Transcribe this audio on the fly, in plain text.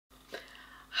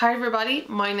Hi everybody,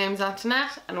 my name's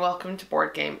Antoinette and welcome to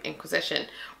Board Game Inquisition,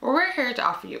 where we're here to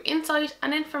offer you insight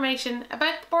and information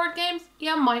about the board games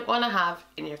you might want to have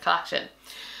in your collection.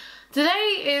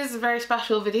 Today is a very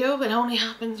special video. It only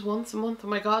happens once a month. Oh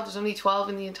my god, there's only 12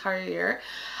 in the entire year.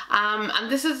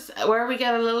 And this is where we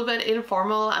get a little bit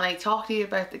informal and I talk to you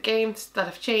about the games that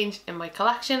have changed in my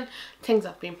collection, things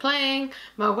I've been playing,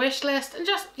 my wish list, and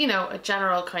just, you know, a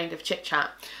general kind of chit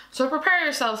chat. So prepare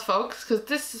yourselves folks, because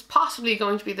this is possibly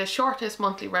going to be the shortest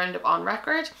monthly roundup on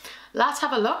record. Let's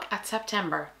have a look at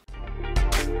September.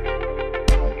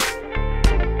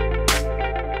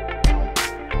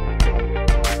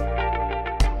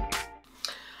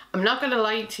 I'm not going to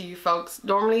lie to you folks,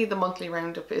 normally the monthly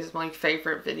roundup is my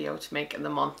favourite video to make in the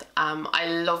month. I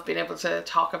love being able to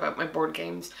talk about my board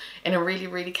games in a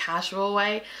really casual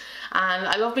way, and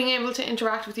I love being able to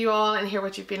interact with you all and hear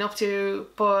what you've been up to,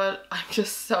 but I'm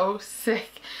just so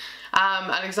sick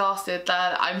and exhausted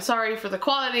that I'm sorry for the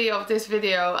quality of this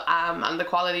video and the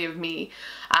quality of me,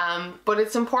 but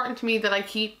it's important to me that I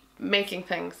keep making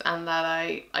things and that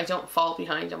I don't fall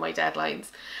behind on my deadlines,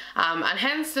 and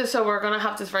hence so we're going to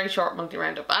have this very short monthly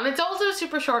roundup. And it's also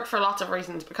super short for lots of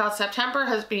reasons, because September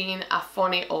has been a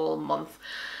funny old month.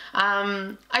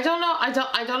 I don't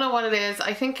know what it is.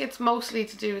 I think it's mostly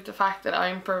to do with the fact that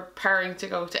I'm preparing to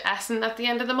go to Essen at the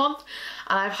end of the month,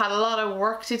 and I've had a lot of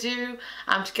work to do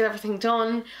to get everything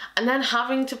done, and then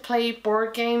having to play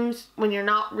board games when you're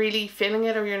not really feeling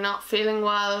it or you're not feeling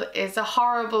well is a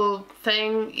horrible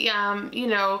thing. You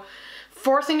know,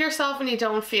 forcing yourself when you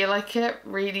don't feel like it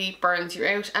really burns you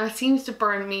out, and it seems to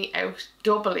burn me out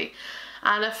doubly.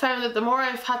 And I've found that the more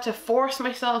I've had to force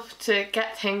myself to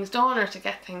get things done or to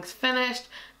get things finished,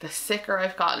 the sicker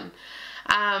I've gotten.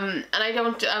 And I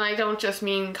don't just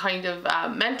mean kind of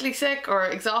mentally sick or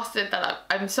exhausted, that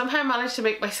I'm somehow managed to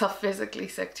make myself physically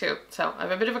sick too. So I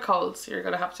have a bit of a cold, so you're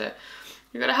gonna have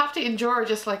to endure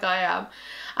just like I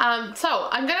am. So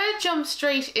I'm gonna jump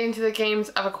straight into the games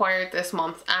I've acquired this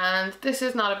month, and this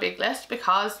is not a big list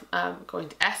because I'm going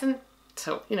to Essen.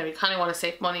 So, you know, you kind of want to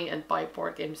save money and buy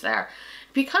board games there.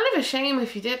 It'd be kind of a shame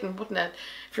if you didn't, wouldn't it?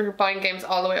 If you're buying games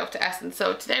all the way up to Essen.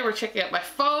 So today we're checking out my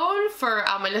phone for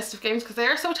my list of games because they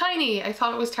are so tiny. I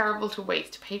thought it was terrible to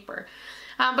waste paper.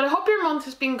 But I hope your month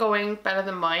has been going better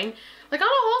than mine. Like, on a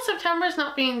whole, September's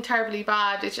not been terribly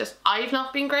bad. It's just I've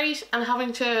not been great, and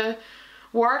having to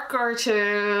work or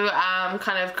to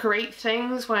kind of create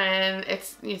things when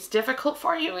it's difficult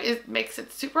for you, it makes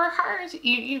it super hard.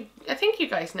 I think you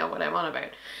guys know what I'm on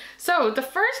about. So the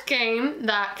first game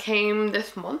that came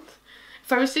this month,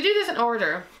 if I was to do this in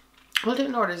order, we'll do it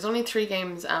in order. There's only 3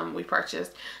 games we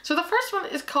purchased. So the first one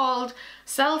is called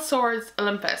Spell Swords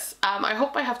Olympus. I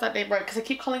hope I have that name right, because I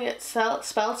keep calling it Spell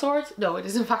Swords. No, it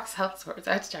is in fact Spell Swords.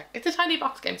 I had to check. It's a tiny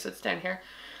box game, so it's down here.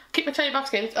 Keep my tiny box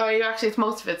games. Oh, actually, it's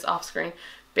most of it's off screen.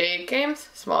 Big games,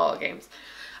 small games.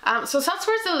 So Spell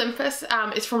Swords Olympus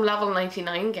is from Level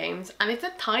 99 Games, and it's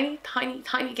a tiny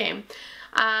game.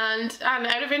 And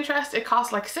out of interest, it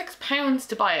costs like £6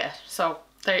 to buy it. So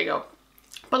there you go.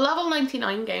 But Level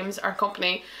 99 Games are a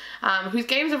company whose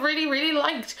games I've really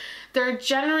liked. They're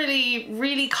generally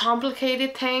really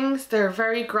complicated things. They're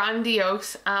very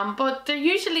grandiose, but they're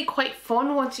usually quite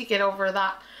fun once you get over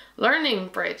that learning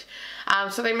bridge.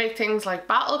 So they make things like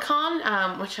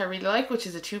BattleCon, which I really like, which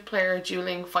is a 2-player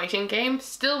dueling fighting game.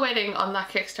 Still waiting on that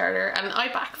Kickstarter, and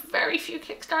I back very few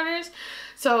Kickstarters,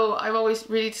 so I'm always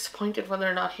really disappointed when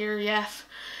they're not here yet.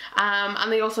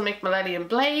 And they also make Millennium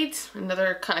Blades,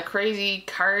 another kind of crazy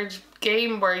card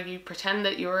game where you pretend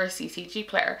that you're a CCG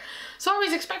player. So I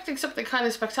was expecting something kind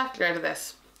of spectacular out of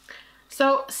this.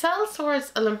 So Spell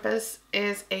Swords Olympus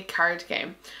is a card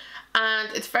game, and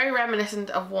it's very reminiscent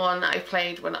of one I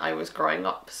played when I was growing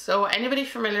up. So anybody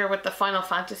familiar with the Final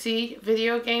Fantasy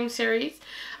video game series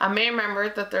may remember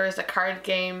that there is a card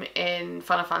game in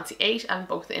Final Fantasy 8 and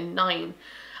both in 9.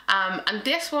 And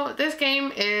this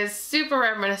game is super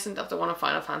reminiscent of the one of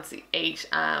Final Fantasy 8,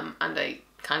 and I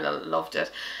kind of loved it,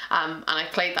 and I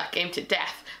played that game to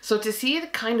death. So to see the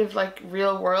kind of like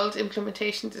real world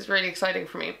implementations is really exciting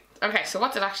for me. Okay, so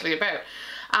what's it actually about?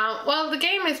 Well, the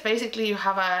game is basically you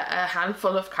have a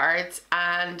handful of cards,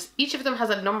 and each of them has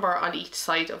a number on each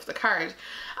side of the card.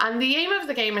 And the aim of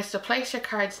the game is to place your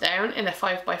cards down in a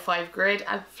 5x5 grid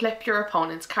and flip your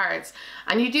opponent's cards.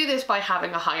 And you do this by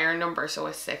having a higher number, so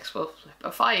a 6 will flip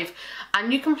a 5.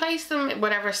 And you can place them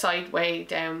whatever side way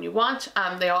down you want.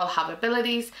 They all have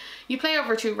abilities. You play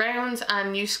over 2 rounds,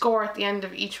 and you score at the end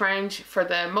of each round for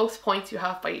the most points you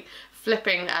have by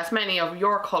flipping as many of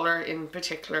your colour in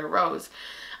particular rows.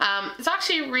 It's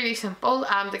actually really simple.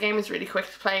 The game is really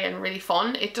quick to play and really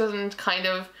fun. It doesn't kind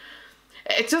of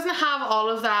It doesn't have all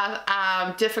of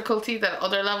that difficulty that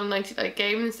other level 99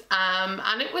 games,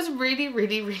 and it was really,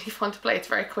 really, really fun to play. It's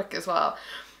very quick as well.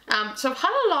 So I've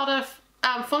had a lot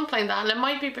of fun playing that, and it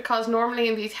might be because normally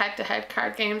in these head-to-head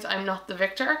card games I'm not the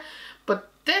victor, but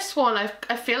this one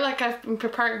I feel like I've been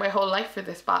preparing my whole life for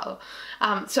this battle.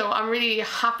 So I'm really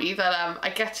happy that I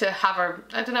get to have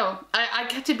I don't know, I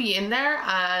get to be in there,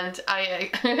 and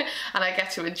I and I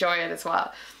get to enjoy it as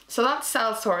well. So that's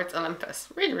Cell Swords Olympus.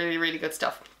 Really, really, really good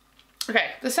stuff.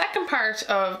 Okay, the second part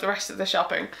of the rest of the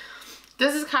shopping.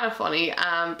 This is kind of funny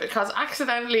because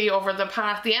accidentally over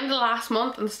the end of last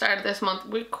month and the start of this month,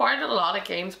 we acquired a lot of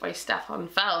games by Stefan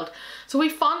Feld. So we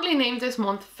fondly named this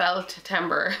month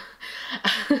Feld-Tember.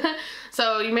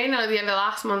 So you may know at the end of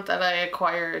last month that I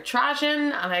acquired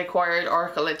Trajan and I acquired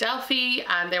Oracle of Delphi,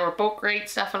 and they were both great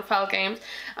Stefan Feld games.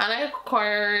 And I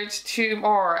acquired 2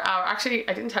 more. Actually,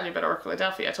 I didn't tell you about Oracle of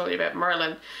Delphi, I told you about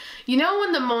Merlin. You know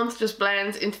when the month just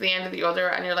blends into the end of the other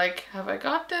and you're like, have I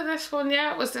got to this one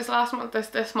yet? Was this last month,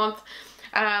 this month?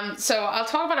 So I'll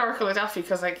talk about Oracle of Delphi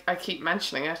because I keep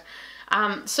mentioning it.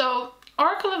 So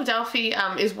Oracle of Delphi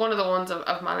is one of the ones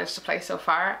I've managed to play so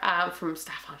far from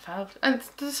Stefan Feld. And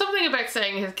there's something about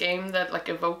saying his game that like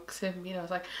evokes him, you know,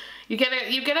 it's like you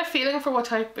get a feeling for what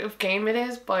type of game it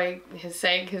is by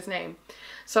saying his name.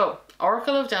 So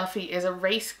Oracle of Delphi is a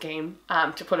race game,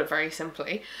 to put it very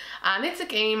simply, and it's a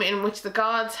game in which the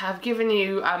gods have given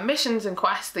you missions and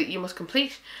quests that you must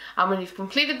complete, and when you've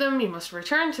completed them you must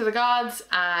return to the gods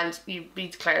and you be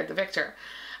declared the victor.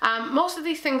 Most of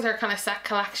these things are kind of set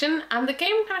collection, and the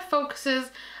game kind of focuses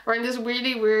around this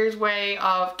really weird way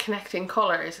of connecting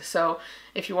colours. So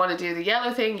if you want to do the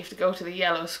yellow thing, you have to go to the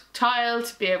yellow tile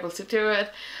to be able to do it.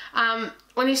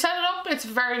 When you set it up, it's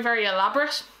very, very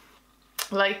elaborate.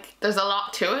 Like, there's a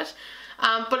lot to it,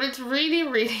 but it's really,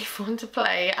 really fun to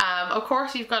play. Of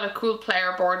course, you've got a cool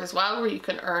player board as well where you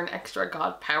can earn extra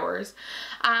god powers.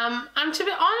 And to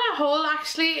be on a whole,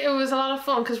 actually, it was a lot of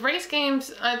fun because race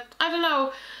games, I don't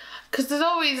know, because there's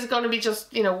always going to be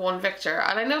just, you know, one victor.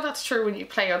 And I know that's true when you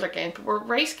play other games, but with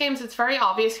race games, it's very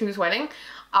obvious who's winning,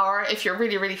 or if you're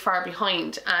really, really far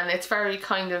behind, and it's very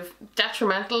kind of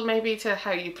detrimental maybe to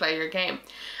how you play your game.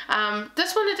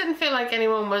 This one, it didn't feel like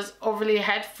anyone was overly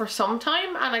ahead for some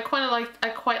time, and I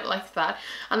quite liked that,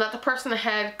 and that the person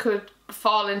ahead could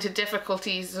fall into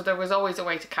difficulties, so there was always a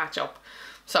way to catch up.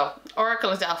 So Oracle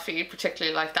of Delphi,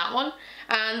 particularly like that one.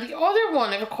 And the other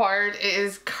one I've acquired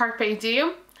is Carpe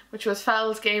Diem, which was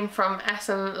Feld's game from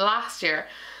Essen last year.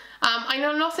 I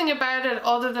know nothing about it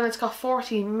other than it's got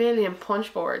 40 million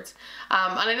punch boards.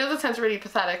 And I know that sounds really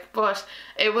pathetic, but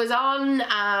it was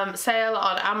on sale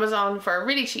on Amazon for a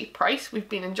really cheap price. We've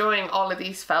been enjoying all of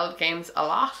these Feld games a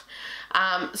lot.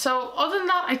 So other than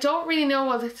that, I don't really know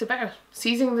what it's about.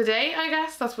 Seizing the day, I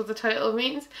guess, that's what the title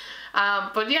means.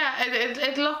 But yeah,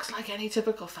 it looks like any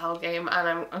typical Feld game,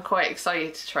 and I'm quite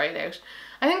excited to try it out.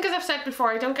 I think, as I've said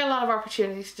before, I don't get a lot of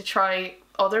opportunities to try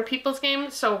other people's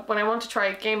games, so when I want to try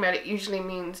a game out, it usually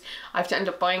means I have to end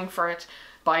up buying it,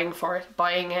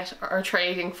 or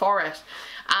trading for it.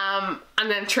 And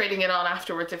then trading it on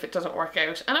afterwards if it doesn't work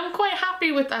out. And I'm quite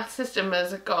happy with that system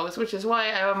as it goes, which is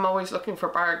why I'm always looking for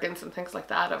bargains and things like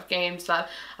that of games that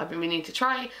I've been meaning to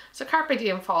try. So Carpe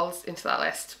Diem falls into that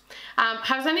list.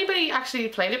 Has anybody actually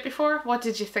played it before? What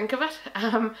did you think of it?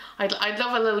 I'd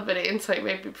love a little bit of insight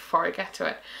maybe before I get to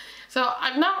it. So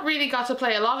I've not really got to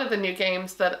play a lot of the new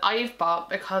games that I've bought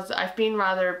because I've been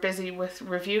rather busy with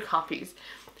review copies.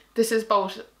 This is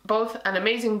both an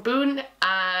amazing boon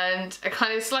and a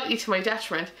kind of slightly to my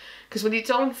detriment, because when you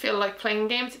don't feel like playing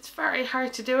games, it's very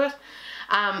hard to do it.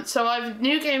 So I've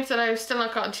new games that I've still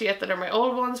not gotten to yet that are my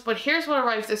old ones, but here's what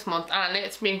arrives this month, and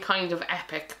it's been kind of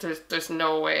epic. There's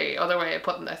no other way of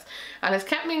putting this, and it's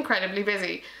kept me incredibly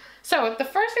busy. So the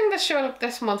first thing that showed up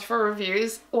this month for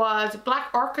reviews was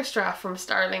Black Orchestra from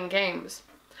Starling Games.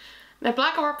 Now,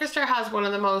 Black Orchestra has one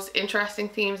of the most interesting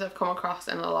themes I've come across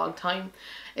in a long time.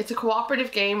 It's a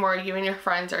cooperative game where you and your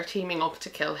friends are teaming up to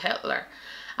kill Hitler.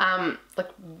 Like,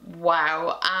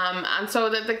 wow. And so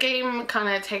the game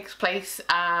kind of takes place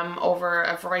over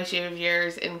a variety of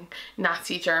years in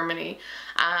Nazi Germany.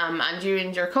 And you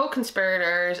and your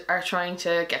co-conspirators are trying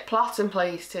to get plots in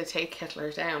place to take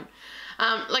Hitler down.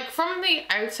 Like, from the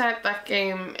outset, that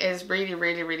game is really,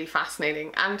 really, really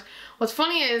fascinating. And what's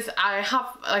funny is I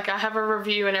have a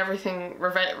review and everything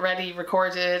ready,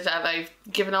 recorded, and I've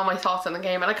given all my thoughts on the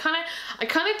game. And I kind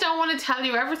of don't want to tell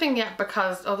you everything yet,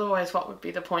 because otherwise, what would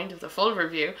be the point of the full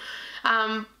review?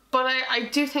 But I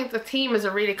do think the theme is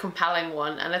a really compelling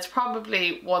one, and it's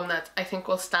probably one that I think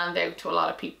will stand out to a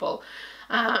lot of people.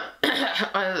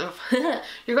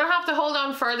 You're gonna have to hold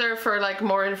on further for like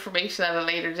more information at a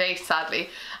later date, sadly.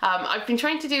 I've been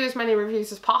trying to do as many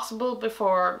reviews as possible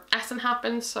before Essen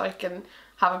happens, so I can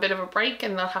have a bit of a break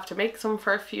and not have to make some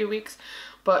for a few weeks.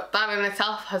 But that in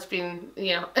itself has been,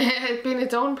 you know, it's been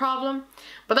its own problem.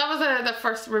 But that was the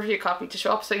first review copy to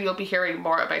show up, so you'll be hearing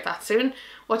more about that soon.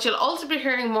 What you'll also be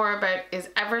hearing more about is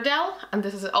Everdell, and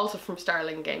this is also from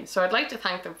Starling Games. So I'd like to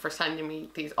thank them for sending me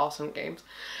these awesome games.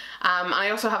 I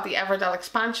also have the Everdell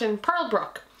expansion,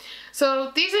 Pearlbrook.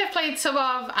 So these I've played some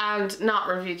of and not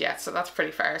reviewed yet, so that's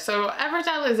pretty fair. So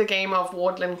Everdell is a game of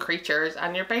woodland creatures,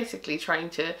 and you're basically trying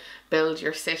to build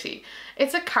your city.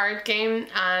 It's a card game,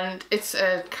 and it's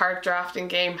a card drafting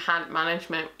game, hand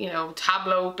management, you know,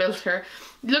 tableau builder.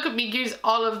 Look at me use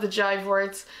all of the jive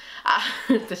words.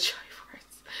 The jive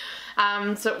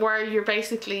words. So where you're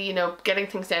basically, you know, getting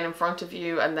things down in front of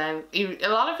you, and then a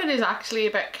lot of it is actually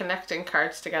about connecting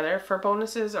cards together for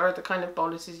bonuses, or the kind of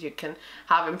bonuses you can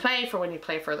have in play for when you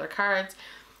play further cards.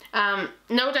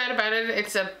 No doubt about it,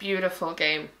 it's a beautiful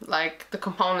game. Like, the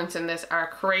components in this are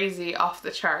crazy, off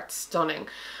the charts, stunning.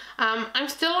 I'm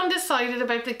still undecided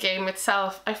about the game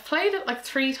itself. I've played it like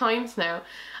 3 times now,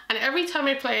 and every time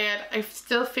I play it, I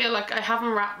still feel like I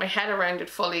haven't wrapped my head around it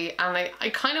fully, and I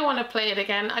kind of want to play it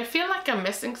again. I feel like I'm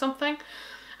missing something.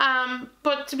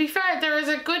 But to be fair, there is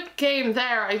a good game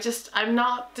there. I'm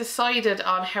not decided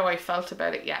on how I felt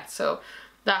about it yet. So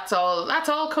that's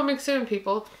all coming soon,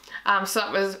 people. So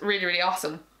that was really, really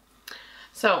awesome.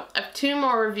 So I have 2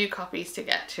 more review copies to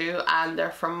get to, and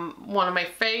they're from one of my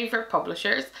favorite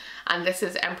publishers, and this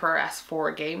is Emperor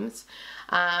S4 Games.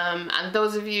 And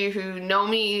those of you who know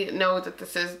me know that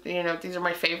this is, you know, these are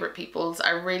my favorite peoples.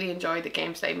 I really enjoy the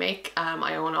games they make.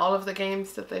 I own all of the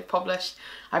games that they've published.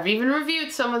 I've even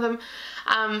reviewed some of them.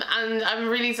 And I'm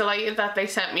really delighted that they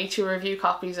sent me 2 review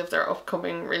copies of their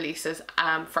upcoming releases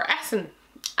for Essen.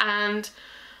 And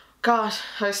God,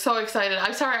 I was so excited.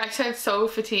 I'm sorry, I sound so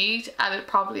fatigued, and it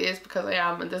probably is because I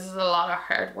am, and this is a lot of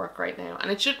hard work right now. And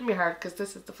it shouldn't be hard because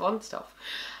this is the fun stuff.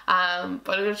 But I'm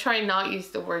going to try and not use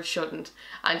the word shouldn't,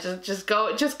 and just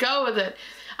go with it.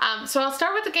 So I'll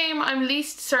start with the game I'm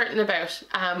least certain about.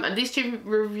 And these 2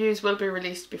 reviews will be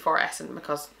released before Essen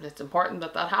because it's important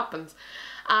that that happens.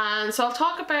 And so I'll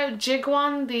talk about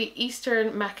Jigwan, the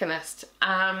Eastern Mechanist.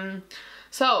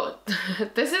 So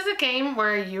this is a game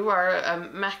where you are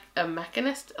a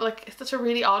mechanist. Like, that's a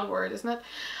really odd word, isn't it?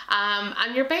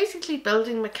 And you're basically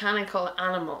building mechanical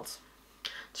animals.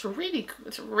 It's a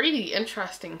really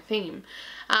interesting theme.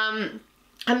 And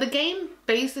the game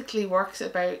basically works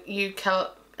about you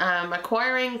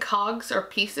acquiring cogs or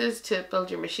pieces to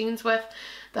build your machines with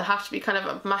that have to be kind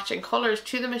of matching colors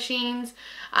to the machines,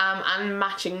 and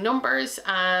matching numbers.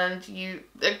 And you,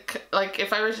 like,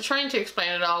 if I were trying to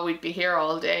explain it all, we'd be here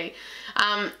all day.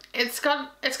 It's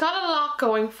got a lot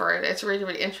going for it. It's really,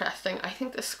 really interesting. I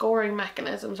think the scoring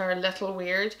mechanisms are a little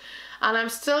weird, and I'm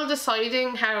still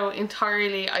deciding how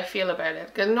entirely I feel about it.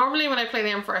 Because normally when I play the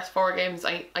Emperor S4 games,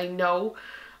 I know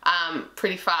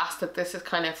pretty fast that this is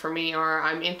kind of for me, or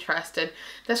I'm interested.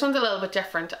 This one's a little bit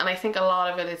different, and I think a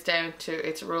lot of it is down to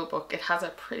its rulebook. It has a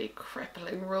pretty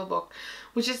crippling rulebook,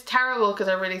 which is terrible because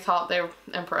I really thought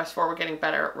Emperor S4 were getting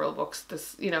better at rulebooks.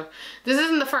 This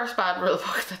isn't the first bad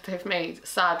rulebook that they've made,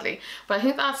 sadly, but I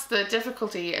think that's the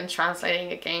difficulty in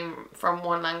translating a game from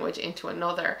one language into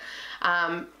another.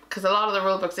 Because a lot of the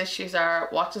rulebook's issues are,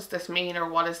 what does this mean, or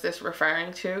what is this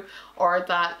referring to, or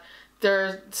that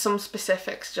there's some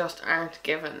specifics just aren't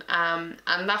given, and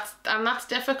that's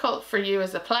difficult for you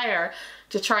as a player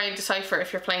to try and decipher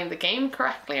if you're playing the game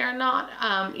correctly or not.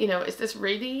 You know, is this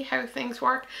really how things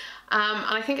work?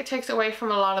 And I think it takes away from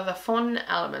a lot of the fun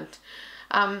element.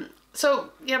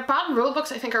 So yeah, bad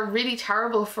rulebooks I think are really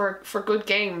terrible for good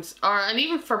games, and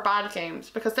even for bad games,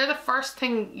 because they're the first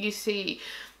thing you see.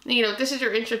 You know, this is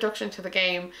your introduction to the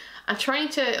game, and trying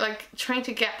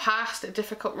to get past a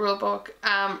difficult rulebook,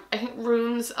 I think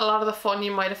ruins a lot of the fun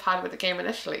you might have had with the game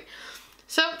initially.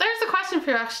 So there's the question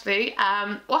for you, actually.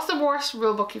 What's the worst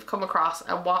rulebook you've come across,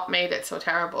 and what made it so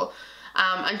terrible?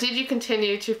 And did you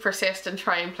continue to persist and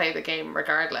try and play the game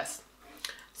regardless?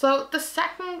 So the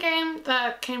second game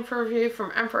that came for review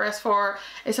from Emperor S4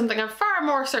 is something I'm far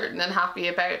more certain and happy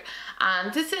about,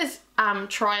 and this is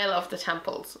Trial of the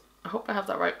Temples. I hope I have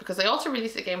that right, because they also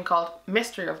released a game called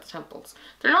Mystery of the Temples.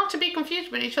 They're not to be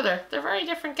confused with each other. They're very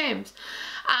different games.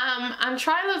 And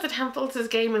Trial of the Temples is a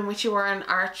game in which you are an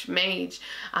archmage,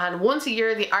 and once a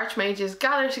year the archmages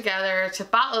gather together to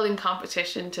battle in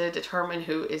competition to determine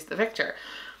who is the victor.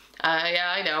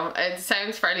 Yeah, I know, it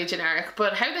sounds fairly generic,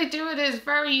 but how they do it is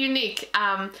very unique.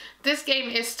 This game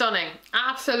is stunning,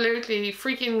 absolutely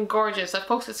freaking gorgeous. I've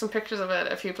posted some pictures of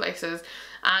it a few places,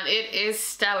 and it is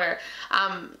stellar.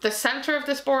 The center of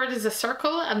this board is a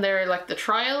circle, and they're like the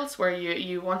trials where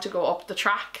you want to go up the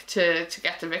track to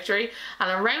get the victory,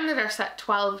 and around it are set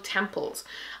 12 temples,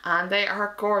 and they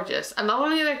are gorgeous. And not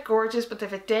only are they gorgeous, but they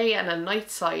have a day and a night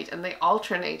side, and they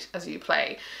alternate as you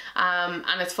play.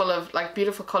 And it's full of like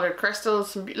beautiful colored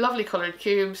crystals, some lovely colored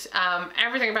cubes.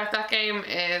 Everything about that game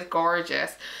is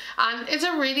gorgeous, and it's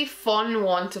a really fun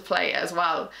one to play as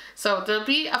well. So there'll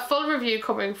be a full review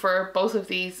coming for both of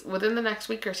these within the next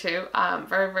week or two,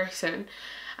 very, very soon.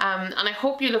 And I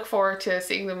hope you look forward to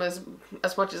seeing them as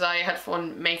much as I had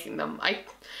fun making them.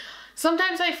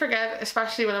 Sometimes I forget,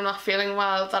 especially when I'm not feeling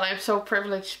well, that I'm so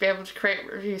privileged to be able to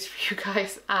create reviews for you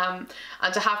guys, and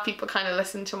to have people kind of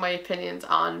listen to my opinions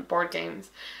on board games.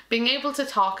 Being able to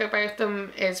talk about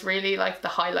them is really like the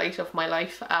highlight of my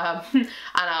life, and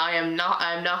I'm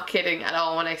not kidding at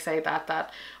all when I say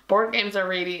that board games are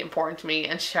really important to me,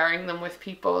 and sharing them with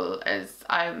people is,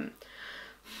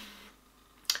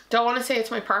 don't want to say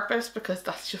it's my purpose because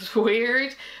that's just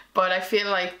weird, but I feel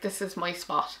like this is my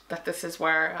spot, that this is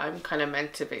where I'm kind of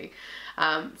meant to be.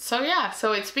 So yeah,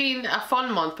 so it's been a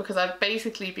fun month because I've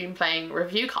basically been playing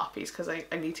review copies because I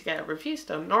need to get reviews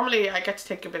done. Normally I get to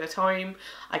take a bit of time,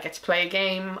 I get to play a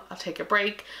game, I'll take a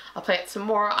break, I'll play it some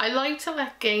more. I like to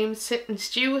let games sit and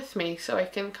stew with me so I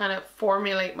can kind of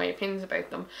formulate my opinions about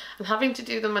them, and having to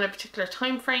do them in a particular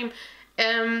time frame,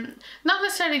 not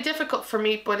necessarily difficult for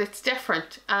me, but it's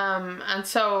different, and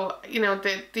so, you know,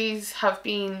 these have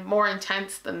been more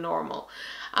intense than normal,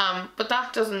 but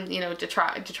that doesn't, you know,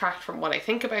 detract from what I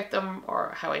think about them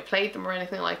or how I played them or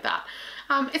anything like that.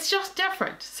 It's just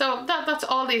different, so that's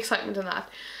all the excitement in that.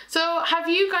 So have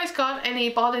you guys bought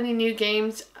any new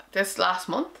games this last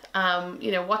month?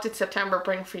 You know, what did September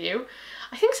bring for you?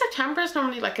 I think September is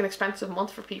normally like an expensive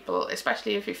month for people,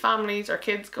 especially if you have families or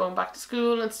kids going back to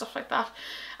school and stuff like that.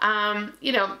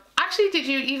 You know, actually, did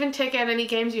you even take out any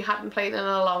games you hadn't played in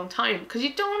a long time? Because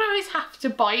you don't always have to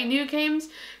buy new games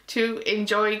to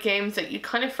enjoy games that you'd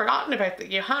kind of forgotten about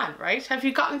that you had, right? Have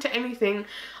you gotten to anything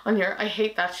on your, I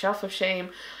hate that, shelf of shame,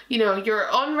 you know, your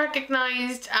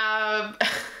unrecognized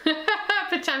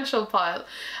potential pile,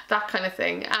 that kind of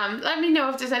thing? Let me know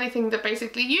if there's anything that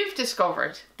basically you've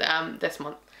discovered this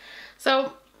month.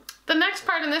 So the next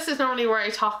part in this is normally where I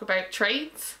talk about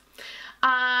trades,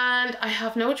 and I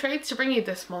have no trades to bring you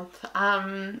this month,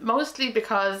 mostly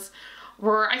because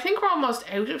I think we're almost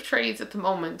out of trades at the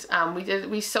moment.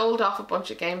 We sold off a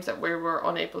bunch of games that we were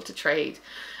unable to trade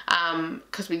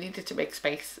because we needed to make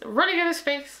space. Running out of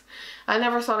space. I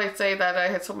never thought I'd say that I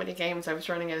had so many games I was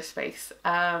running out of space.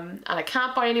 And I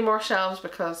can't buy any more shelves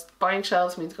because buying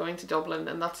shelves means going to Dublin,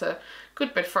 and that's a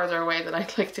good bit further away than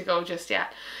I'd like to go just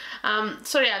yet.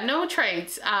 So yeah, no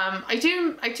trades. I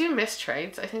do miss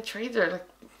trades. I think trades are like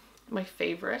my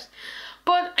favorite.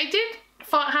 But I did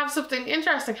have something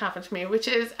interesting happen to me, which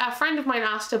is a friend of mine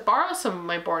asked to borrow some of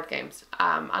my board games,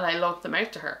 and I loaned them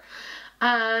out to her.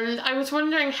 And I was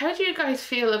wondering, how do you guys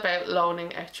feel about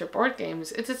loaning out your board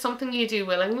games? Is it something you do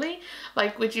willingly?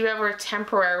 Like, would you ever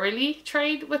temporarily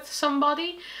trade with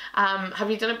somebody? Have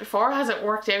you done it before? Has it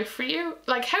worked out for you?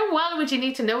 Like, how well would you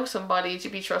need to know somebody to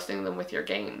be trusting them with your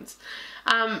games?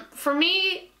 For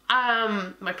me,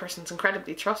 my person's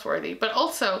incredibly trustworthy, but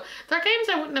also they're games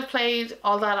I wouldn't have played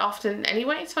all that often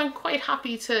anyway, so I'm quite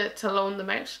happy to loan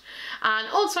them out. And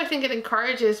also I think it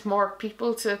encourages more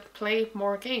people to play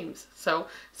more games. So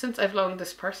since I've loaned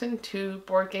this person 2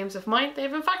 board games of mine,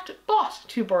 they've in fact bought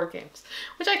 2 board games,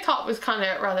 which I thought was kind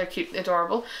of rather cute and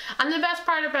adorable. And the best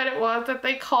part about it was that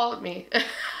they called me.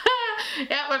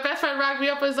 Yeah, my best friend rang me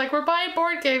up and was like, we're buying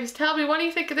board games, tell me, what do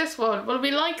you think of this one? Will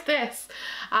we like this?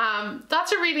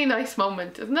 That's a really nice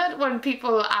moment, isn't it? When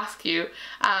people ask you,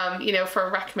 you know, for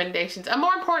recommendations. And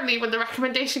more importantly, when the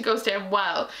recommendation goes down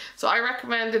well. So I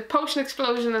recommended Potion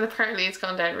Explosion, and apparently it's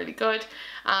gone down really good.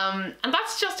 And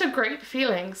that's just a great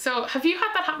feeling. So have you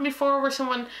had that happen before, where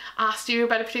someone asked you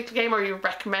about a particular game or you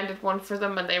recommended one for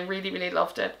them and they really, really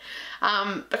loved it?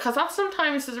 Because that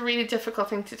sometimes is a really difficult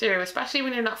thing to do, especially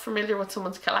when you're not familiar with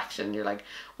someone's collection. You're like,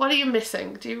 what are you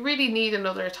missing? Do you really need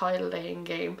another tile-laying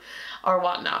game or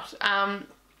whatnot?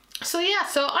 So yeah,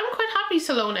 so I'm quite happy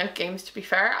to loan out games, to be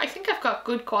fair. I think I've got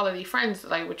good quality friends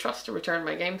that I would trust to return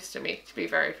my games to me, to be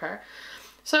very fair.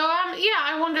 So yeah,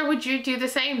 I wonder, would you do the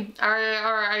same, or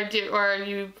are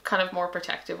you kind of more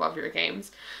protective of your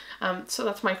games? So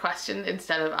that's my question,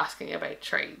 instead of asking about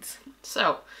trades.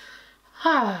 So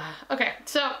Okay,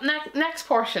 so next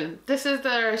portion. This is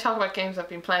the talk about games I've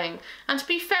been playing. And to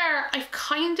be fair, I've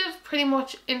kind of pretty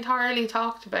much entirely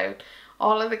talked about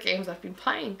all of the games I've been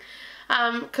playing.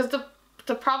 Because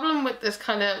the problem with this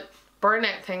kind of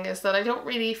burnout thing is that I don't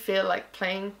really feel like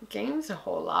playing games a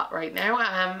whole lot right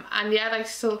now. And yet I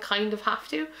still kind of have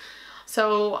to.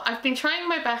 So I've been trying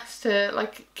my best to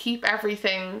like keep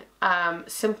everything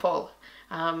simple.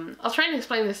 I'll try and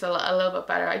explain this a little bit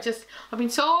better. I've been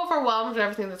so overwhelmed with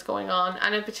everything that's going on,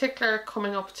 and in particular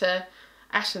coming up to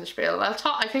Essenspiel.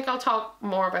 I think I'll talk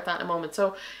more about that in a moment.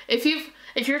 So if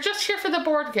you're just here for the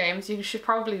board games, you should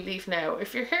probably leave now.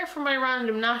 If you're here for my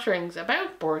random natterings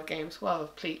about board games, well,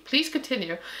 please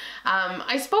continue.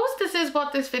 I suppose this is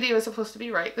what this video is supposed to be,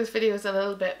 right? This video is a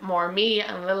little bit more me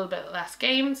and a little bit less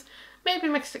games, maybe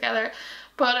mixed together.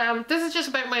 But this is just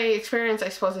about my experience, I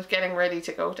suppose, of getting ready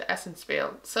to go to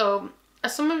Essenspiel. So,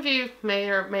 as some of you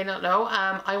may or may not know,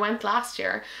 I went last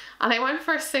year, and I went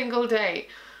for a single day,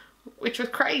 which was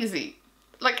crazy.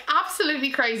 Like, absolutely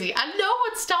crazy. And no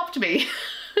one stopped me.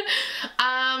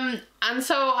 And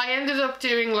so I ended up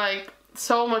doing, like,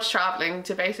 so much travelling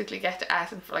to basically get to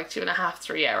Essen for, like, 2.5,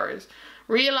 3 hours.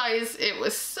 Realised it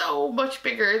was so much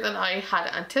bigger than I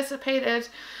had anticipated.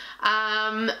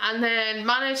 And then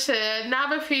managed to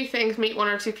nab a few things, meet 1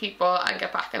 or 2 people, and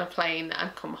get back on a plane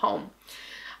and come home.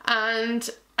 And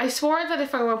I swore that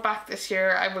if I went back this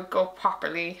year, I would go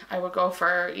properly. I would go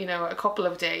for, you know, a couple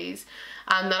of days,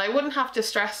 and that I wouldn't have to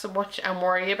stress so much and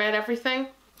worry about everything.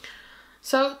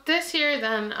 So this year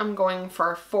then I'm going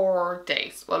for 4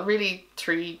 days. Well, really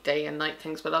 3 day and night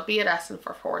things, but I'll be at Essen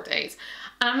for 4 days.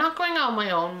 And I'm not going on my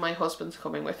own, my husband's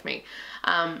coming with me.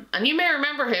 And you may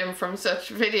remember him from such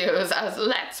videos as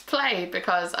Let's Play,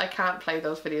 because I can't play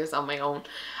those videos on my own.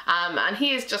 And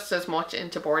he is just as much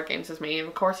into board games as me, and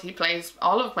of course he plays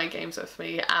all of my games with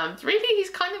me. Really, he's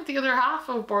kind of the other half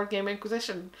of Board Game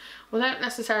Inquisition, without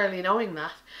necessarily knowing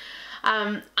that.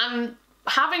 And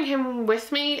having him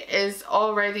with me is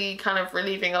already kind of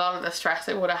relieving a lot of the stress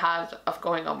I would have had of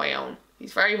going on my own.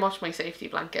 He's very much my safety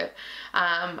blanket,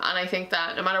 and I think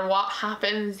that no matter what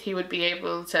happens, he would be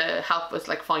able to help us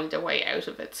like find a way out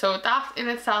of it. So that in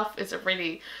itself is a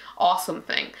really awesome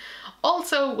thing.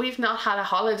 Also, we've not had a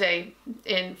holiday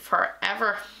in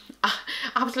forever.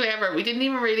 Absolutely ever. We didn't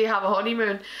even really have a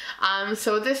honeymoon.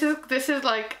 So this is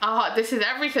like, this is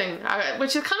everything,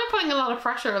 which is kind of putting a lot of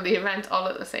pressure on the event all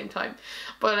at the same time.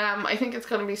 But I think it's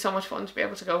going to be so much fun to be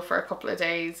able to go for a couple of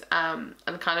days, and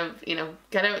kind of, you know,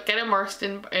 get immersed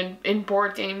in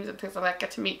board games and things like that,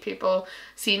 get to meet people,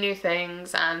 see new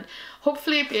things, and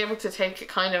hopefully be able to take it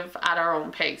kind of at our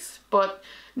own pace. But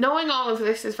knowing all of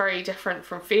this is very different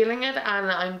from feeling it,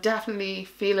 and I'm definitely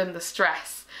feeling the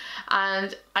stress.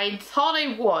 And I thought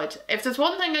I would. If there's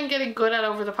one thing I'm getting good at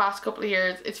over the past couple of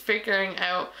years, it's figuring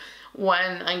out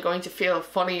when I'm going to feel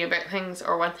funny about things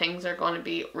or when things are going to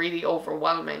be really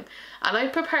overwhelming. And I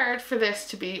prepared for this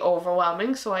to be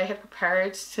overwhelming, so I had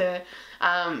prepared to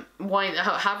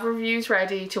have reviews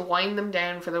ready to wind them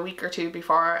down for the week or 2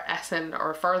 before Essen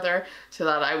or further, so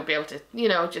that I would be able to, you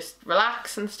know, just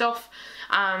relax and stuff,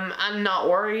 and not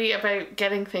worry about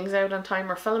getting things out on time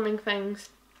or filming things.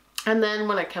 And then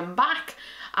when I come back,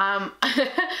 I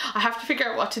have to figure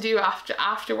out what to do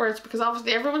afterwards, because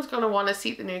obviously everyone's going to want to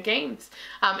see the new games,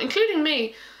 including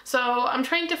me. So I'm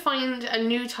trying to find a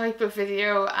new type of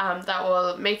video that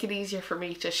will make it easier for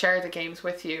me to share the games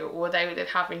with you without it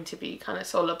having to be kind of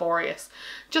so laborious.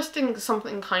 Just in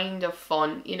something kind of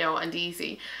fun, you know, and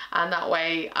easy. And that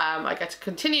way I get to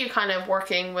continue kind of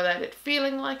working without it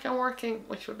feeling like I'm working,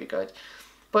 which would be good.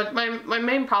 But my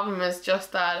main problem is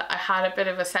just that I had a bit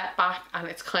of a setback, and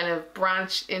it's kind of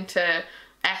branched into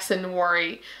Essen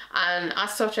worry, and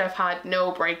as such I've had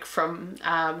no break from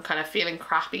kind of feeling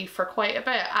crappy for quite a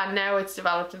bit, and now it's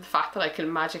developed into the fact that I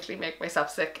can magically make myself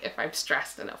sick if I'm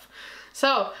stressed enough.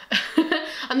 So,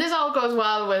 and this all goes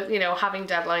well with, you know, having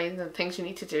deadlines and things you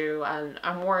need to do,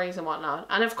 and worries and whatnot.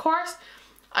 And of course,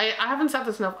 I haven't said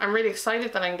this enough, I'm really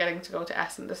excited that I'm getting to go to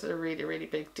Essen. This is a really, really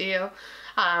big deal.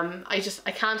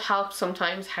 I can't help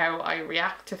sometimes how I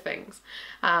react to things.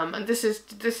 And this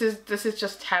is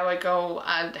just how I go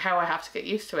and how I have to get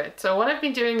used to it. So what I've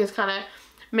been doing is kind of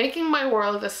making my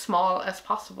world as small as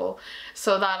possible,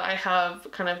 so that I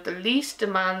have kind of the least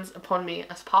demands upon me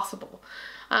as possible.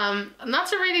 And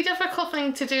that's a really difficult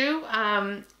thing to do,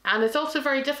 and it's also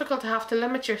very difficult to have to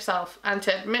limit yourself and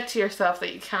to admit to yourself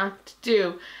that you can't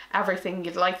do everything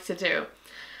you'd like to do.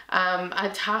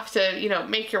 and to have to, you know,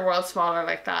 make your world smaller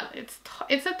like that,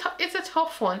 it's a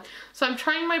tough one. So I'm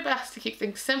trying my best to keep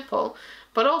things simple,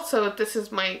 but also this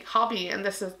is my hobby and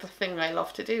this is the thing I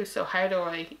love to do. So how do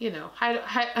I, you know, how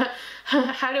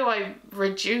do I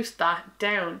reduce that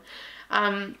down?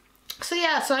 So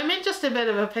yeah, so I'm in just a bit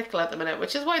of a pickle at the minute,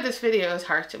 which is why this video is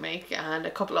hard to make, and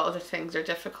a couple of other things are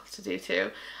difficult to do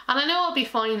too. And I know I'll be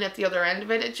fine at the other end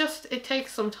of it. It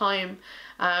takes some time,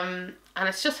 and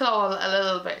it's just all a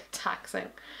little bit taxing.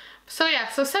 So yeah,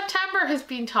 so September has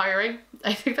been tiring.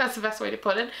 I think that's the best way to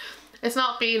put it. It's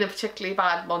not been a particularly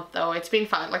bad month though. It's been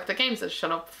fun. Like, the games have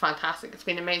shown up fantastic. It's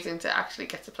been amazing to actually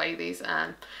get to play these,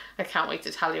 and I can't wait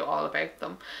to tell you all about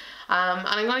them. And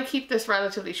I'm going to keep this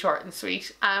relatively short and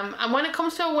sweet. And when it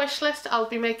comes to a wish list, I'll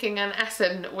be making an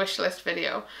Essen wish list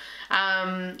video,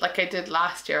 like I did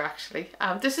last year actually.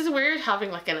 This is weird having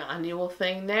like an annual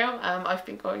thing now. I've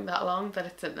been going that long that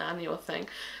it's an annual thing.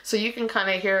 So you can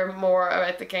kind of hear more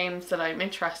about the games that I'm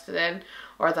interested in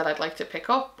or that I'd like to pick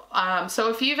up. So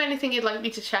if you have anything you'd like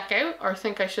me to check out or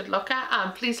think I should look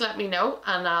at, please let me know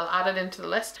and I'll add it into the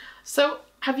list. So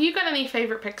have you got any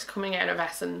favourite picks coming out of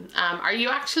Essen? Are you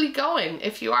actually going?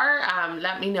 If you are,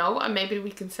 let me know and maybe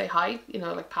we can say hi, you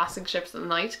know, like passing ships in the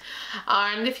night.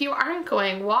 And if you aren't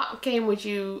going, what game would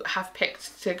you have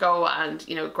picked to go and,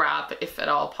 you know, grab if at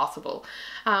all possible?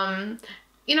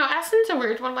 You know, Essen's a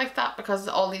weird one like that because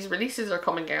all these releases are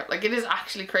coming out. Like, it is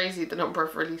actually crazy the number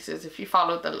of releases if you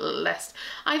follow the list.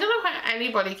 I don't know how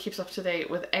anybody keeps up to date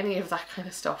with any of that kind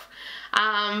of stuff.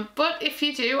 But if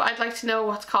you do, I'd like to know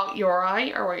what's caught your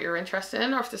eye or what you're interested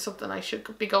in, or if there's something I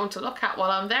should be going to look at while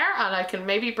I'm there, and I can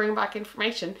maybe bring back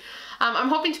information. I'm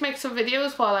hoping to make some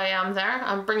videos while I am there.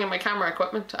 I'm bringing my camera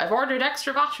equipment. I've ordered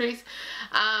extra batteries.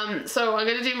 So I'm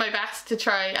going to do my best to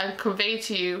try and convey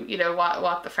to you, you know,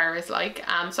 what the fair is like.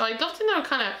 So I'd love to know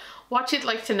kind of what you'd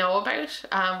like to know about,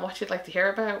 what you'd like to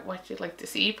hear about, what you'd like to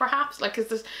see perhaps. Like,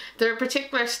 is there a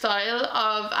particular style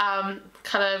of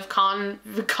kind of con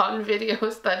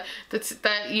videos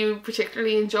that you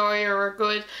particularly enjoy or are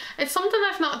good? It's something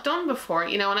I've not done before,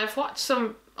 you know, and I've watched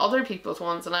some other people's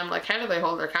ones and I'm like, how do they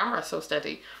hold their camera so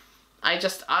steady? I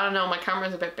don't know, my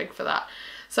camera's a bit big for that.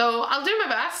 So I'll do my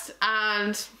best,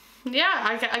 and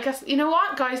yeah, I guess, you know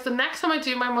what guys, the next time I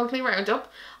do my monthly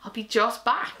roundup, I'll be just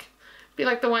back. Be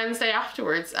like the Wednesday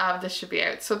afterwards. This should be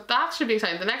out, so that should be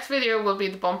time. The next video will be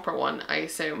the bumper one, I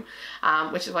assume,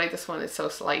 which is why this one is so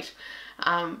slight.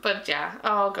 But yeah,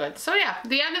 all good. So yeah,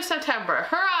 the end of September,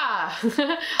 hurrah!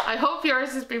 I hope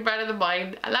yours has been better than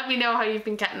mine. Let me know how you've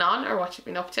been getting on or what you've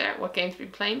been up to, what games you've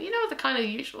been playing, you know, the kind of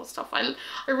usual stuff. I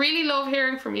really love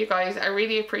hearing from you guys. I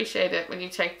really appreciate it when you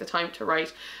take the time to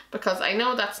write, because I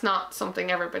know that's not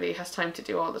something everybody has time to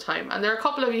do all the time, and there are a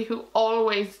couple of you who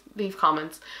always leave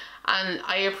comments, and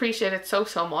I appreciate it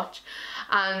so much.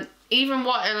 And even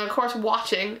and of course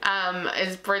watching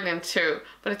is brilliant too,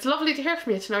 but it's lovely to hear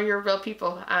from you, to know you're real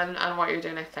people and what you're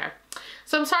doing out there.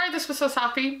 So I'm sorry this was so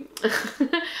sappy and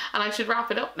I should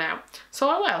wrap it up now, so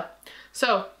I will.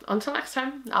 So until next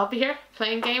time, I'll be here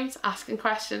playing games, asking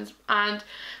questions and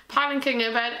panicking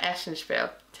about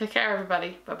Essenspiel. Take care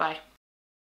everybody, bye bye.